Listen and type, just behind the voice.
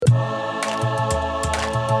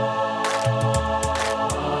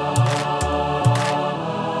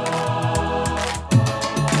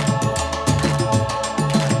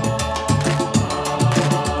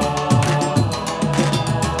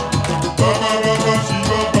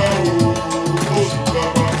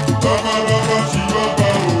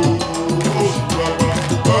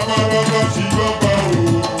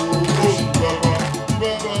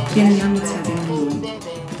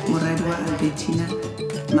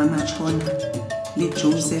Mama Chona le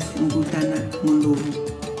Joseph Mbutana Molobu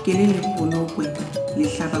ke le Polokwe le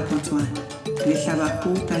hlaba Botswana le hlaba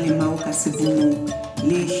ka le mau ka Sebumo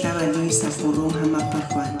le hlaba le isa forong ha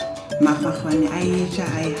mafahlwane a eja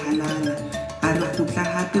a e halala a re khutla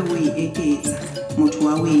hape o e eketsa motho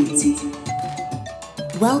wa wetsi.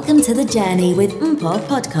 Welcome to The Journey with Mpo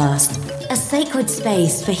podcast, a sacred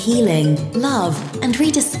space for healing, love, and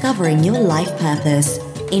rediscovering your life purpose.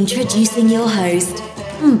 Introducing your host,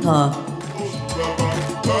 Mpo.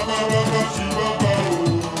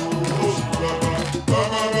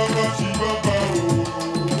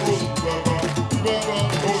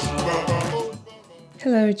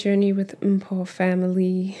 Hello, Journey with Mpo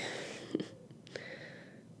family.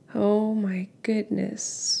 Oh my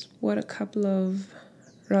goodness, what a couple of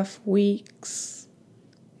rough weeks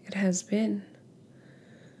it has been.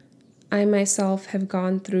 I myself have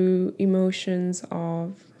gone through emotions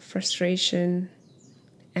of frustration,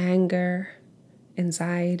 anger,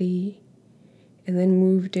 anxiety, and then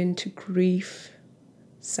moved into grief,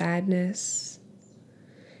 sadness.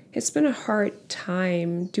 It's been a hard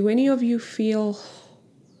time. Do any of you feel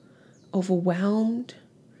overwhelmed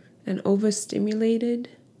and overstimulated?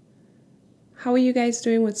 How are you guys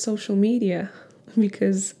doing with social media?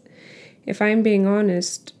 Because if I'm being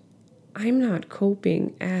honest, I'm not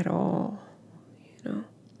coping at all,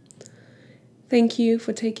 Thank you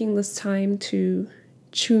for taking this time to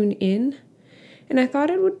tune in. And I thought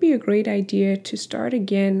it would be a great idea to start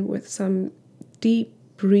again with some deep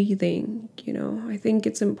breathing, I think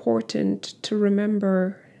it's important to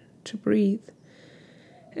remember to breathe.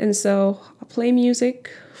 And so I'll play music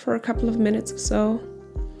for a couple of minutes or so.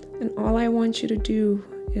 And all I want you to do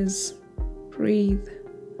is breathe.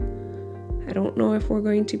 I don't know if we're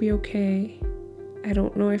going to be okay. I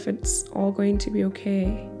don't know if it's all going to be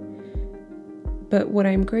okay. But what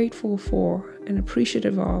I'm grateful for and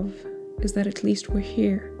appreciative of is that at least we're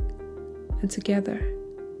here and together.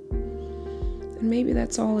 And maybe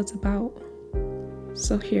that's all it's about.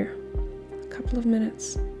 So here, a couple of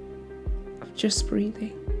minutes of just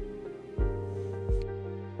breathing.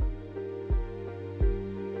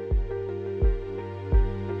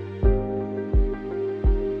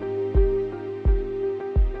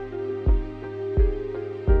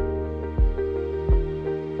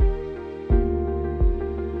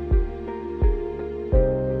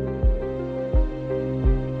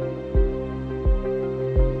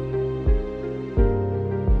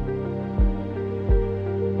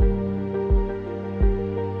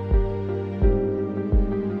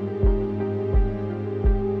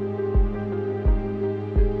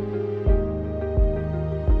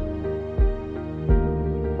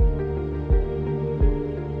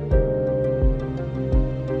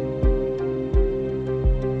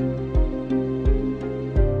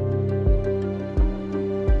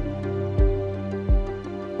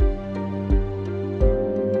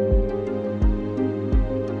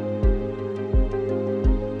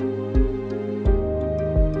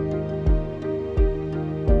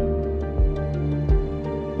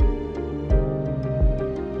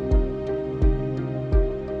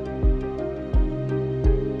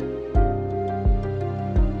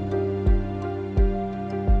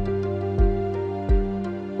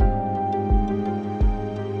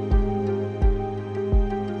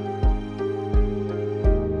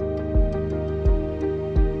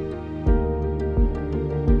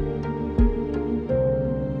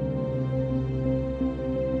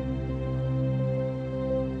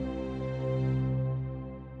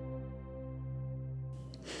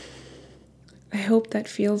 I hope that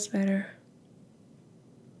feels better.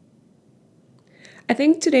 I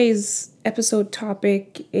think today's episode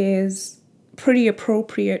topic is pretty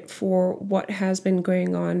appropriate for what has been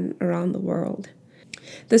going on around the world.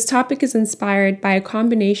 This topic is inspired by a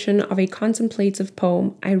combination of a contemplative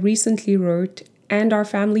poem I recently wrote and our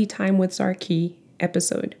Family Time with Zarki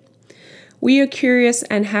episode. We are curious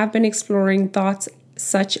and have been exploring thoughts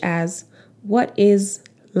such as, what is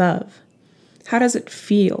love? How does it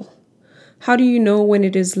feel? How do you know when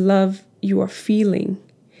it is love you are feeling?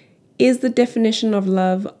 Is the definition of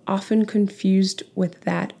love often confused with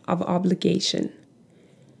that of obligation?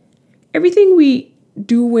 Everything we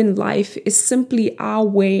do in life is simply our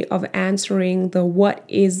way of answering the what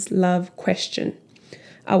is love question.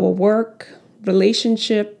 Our work,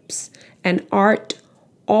 relationships, and art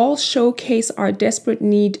all showcase our desperate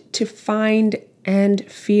need to find and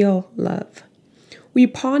feel love. We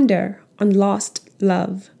ponder on lost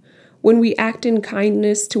love. When we act in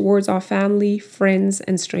kindness towards our family, friends,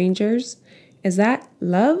 and strangers, is that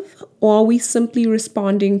love? Or are we simply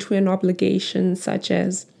responding to an obligation such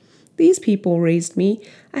as, These people raised me.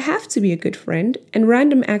 I have to be a good friend, and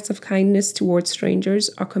random acts of kindness towards strangers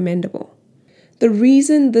are commendable. The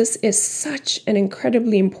reason this is such an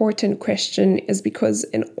incredibly important question is because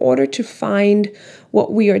in order to find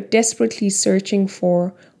what we are desperately searching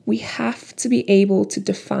for, we have to be able to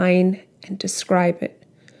define and describe it.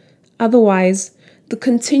 Otherwise, the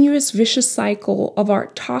continuous vicious cycle of our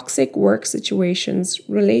toxic work situations,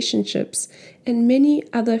 relationships, and many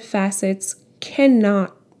other facets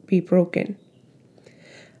cannot be broken.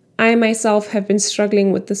 I myself have been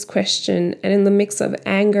struggling with this question, and in the mix of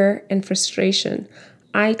anger and frustration,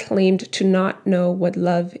 I claimed to not know what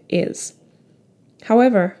love is.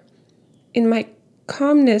 However, in my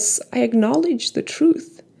calmness, I acknowledge the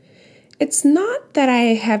truth. It's not that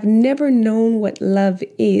I have never known what love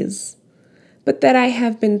is, but that I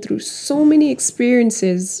have been through so many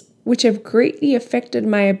experiences which have greatly affected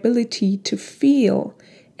my ability to feel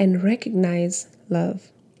and recognize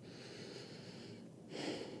love.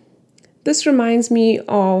 This reminds me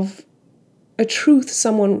of a truth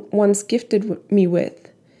someone once gifted me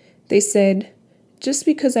with. They said, just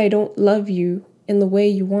because I don't love you in the way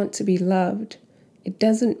you want to be loved, it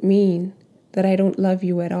doesn't mean that I don't love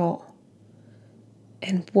you at all.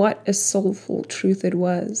 And what a soulful truth it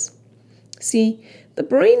was. See, the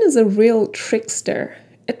brain is a real trickster.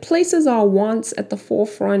 It places our wants at the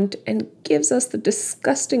forefront and gives us the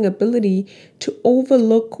disgusting ability to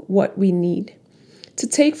overlook what we need, to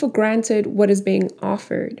take for granted what is being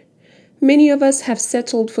offered. Many of us have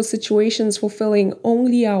settled for situations fulfilling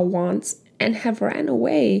only our wants and have ran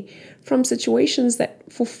away from situations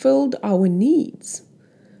that fulfilled our needs.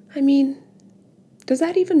 I mean, does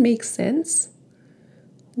that even make sense?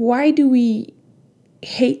 Why do we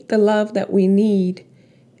hate the love that we need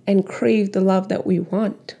and crave the love that we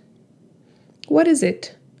want? What is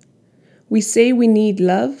it? We say we need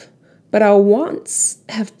love, but our wants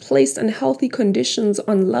have placed unhealthy conditions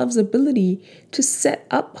on love's ability to set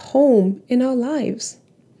up home in our lives.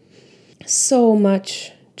 So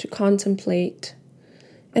much to contemplate.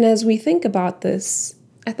 And as we think about this,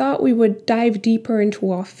 I thought we would dive deeper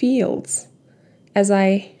into our fields as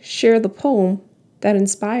I share the poem that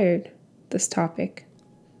inspired this topic.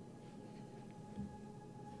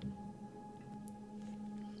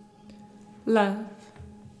 Love.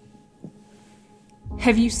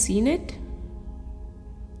 Have you seen it?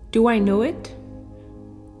 Do I know it?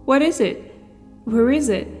 What is it? Where is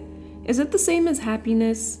it? Is it the same as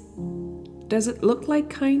happiness? Does it look like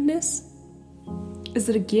kindness? Is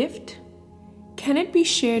it a gift? Can it be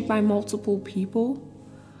shared by multiple people?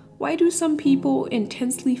 Why do some people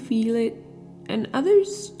intensely feel it and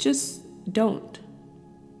others just don't?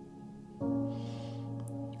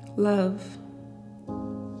 Love.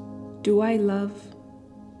 Do I love?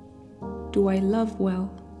 Do I love well?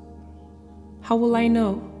 How will I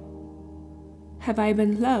know? Have I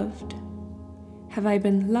been loved? Have I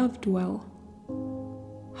been loved well?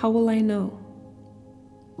 How will I know?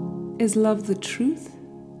 Is love the truth?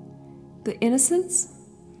 The innocence?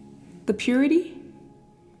 The purity?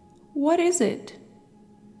 What is it?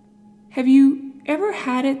 Have you ever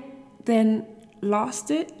had it, then lost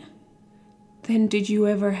it? Then did you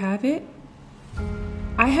ever have it?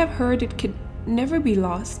 I have heard it could never be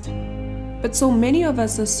lost, but so many of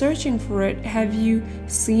us are searching for it. Have you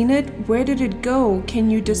seen it? Where did it go?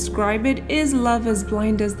 Can you describe it? Is love as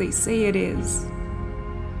blind as they say it is?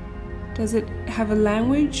 Does it have a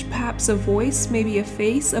language, perhaps a voice, maybe a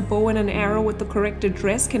face, a bow and an arrow with the correct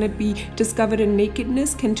address? Can it be discovered in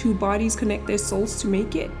nakedness? Can two bodies connect their souls to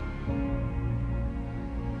make it?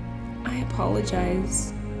 I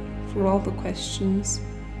apologize for all the questions.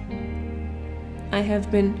 I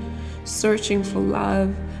have been searching for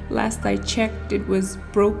love. Last I checked, it was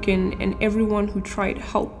broken, and everyone who tried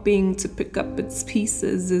helping to pick up its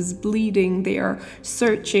pieces is bleeding. They are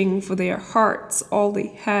searching for their hearts. All they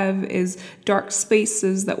have is dark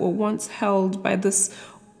spaces that were once held by this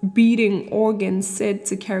beating organ said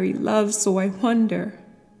to carry love. So I wonder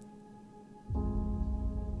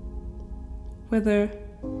whether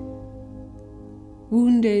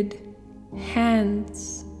wounded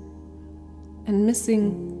hands and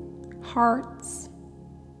missing hearts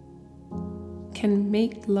can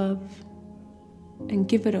make love and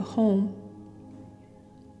give it a home.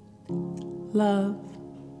 Love.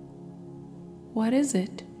 What is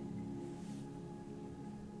it?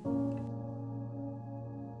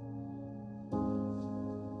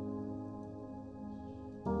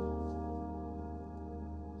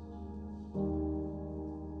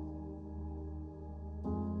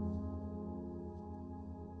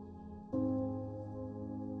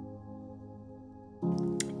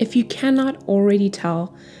 If you cannot already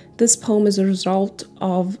tell, This poem is a result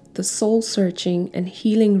of the soul-searching and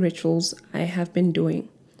healing rituals I have been doing.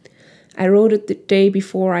 I wrote it the day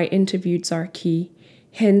before I interviewed Zarki.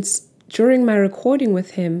 Hence, during my recording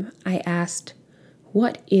with him, I asked,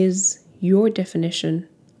 "What is your definition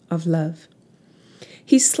of love?"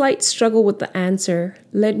 His slight struggle with the answer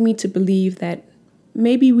led me to believe that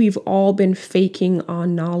maybe we've all been faking our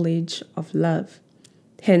knowledge of love.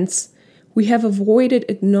 Hence, we have avoided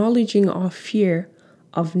acknowledging our fear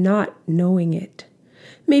of not knowing it.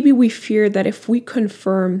 Maybe we fear that if we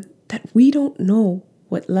confirm that we don't know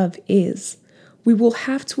what love is, we will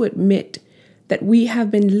have to admit that we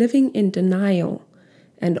have been living in denial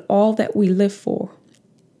and all that we live for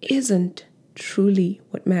isn't truly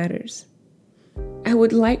what matters. I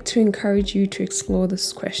would like to encourage you to explore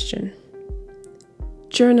this question.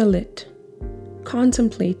 Journal it.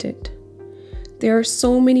 Contemplate it. There are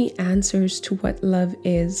so many answers to what love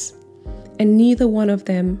is, and neither one of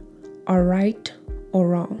them are right or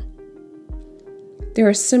wrong. There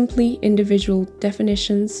are simply individual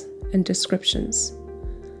definitions and descriptions.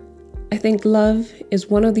 I think love is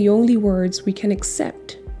one of the only words we can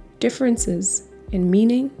accept differences in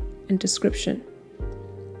meaning and description.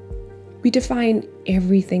 We define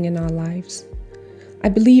everything in our lives. I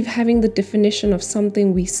believe having the definition of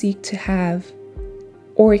something we seek to have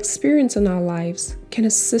or experience in our lives can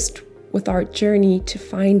assist with our journey to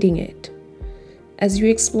finding it. As you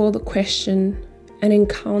explore the question and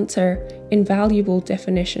encounter invaluable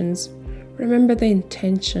definitions, remember the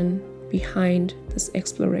intention behind this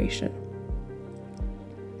exploration.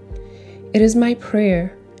 It is my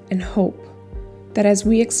prayer and hope that as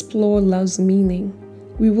we explore love's meaning,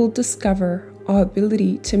 we will discover our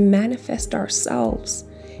ability to manifest ourselves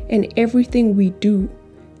and everything we do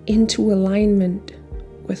into alignment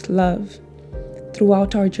with love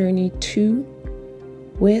throughout our journey to,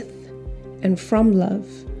 with, and from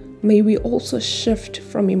love. May we also shift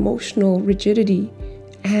from emotional rigidity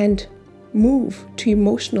and move to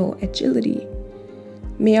emotional agility.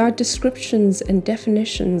 May our descriptions and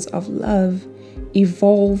definitions of love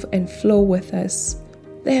evolve and flow with us,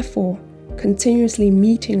 therefore continuously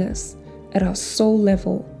meeting us at our soul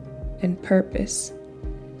level and purpose.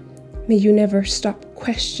 May you never stop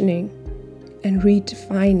questioning and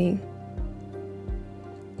redefining.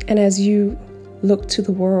 And as you look to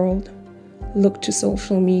the world, look to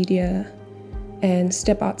social media, and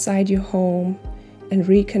step outside your home and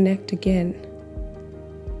reconnect again,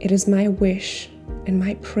 it is my wish and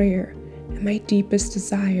my prayer and my deepest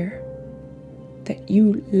desire that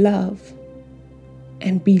you love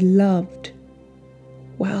and be loved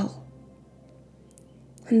well.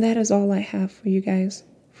 And that is all I have for you guys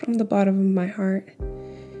from the bottom of my heart.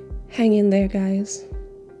 Hang in there, guys.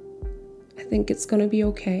 I think it's gonna be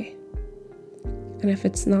okay. And if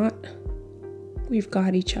it's not, we've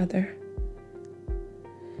got each other.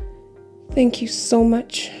 Thank you so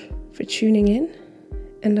much for tuning in.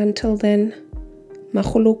 And until then,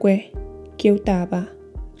 mahulukwe, kiotaba,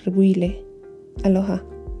 rebuile, aloha.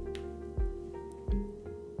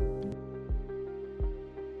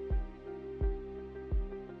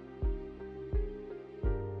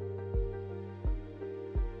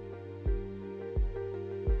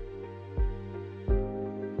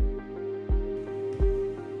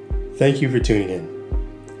 Thank you for tuning in.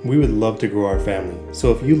 We would love to grow our family, so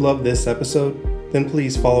if you love this episode, then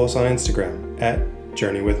please follow us on Instagram at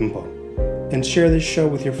JourneyWithMpo and share this show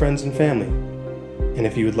with your friends and family. And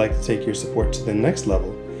if you would like to take your support to the next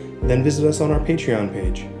level, then visit us on our Patreon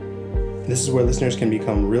page. This is where listeners can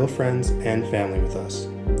become real friends and family with us.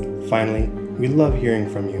 Finally, we love hearing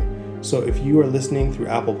from you, so if you are listening through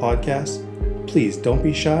Apple Podcasts, please don't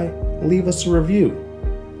be shy, leave us a review.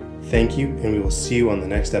 Thank you, and we will see you on the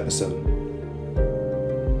next episode.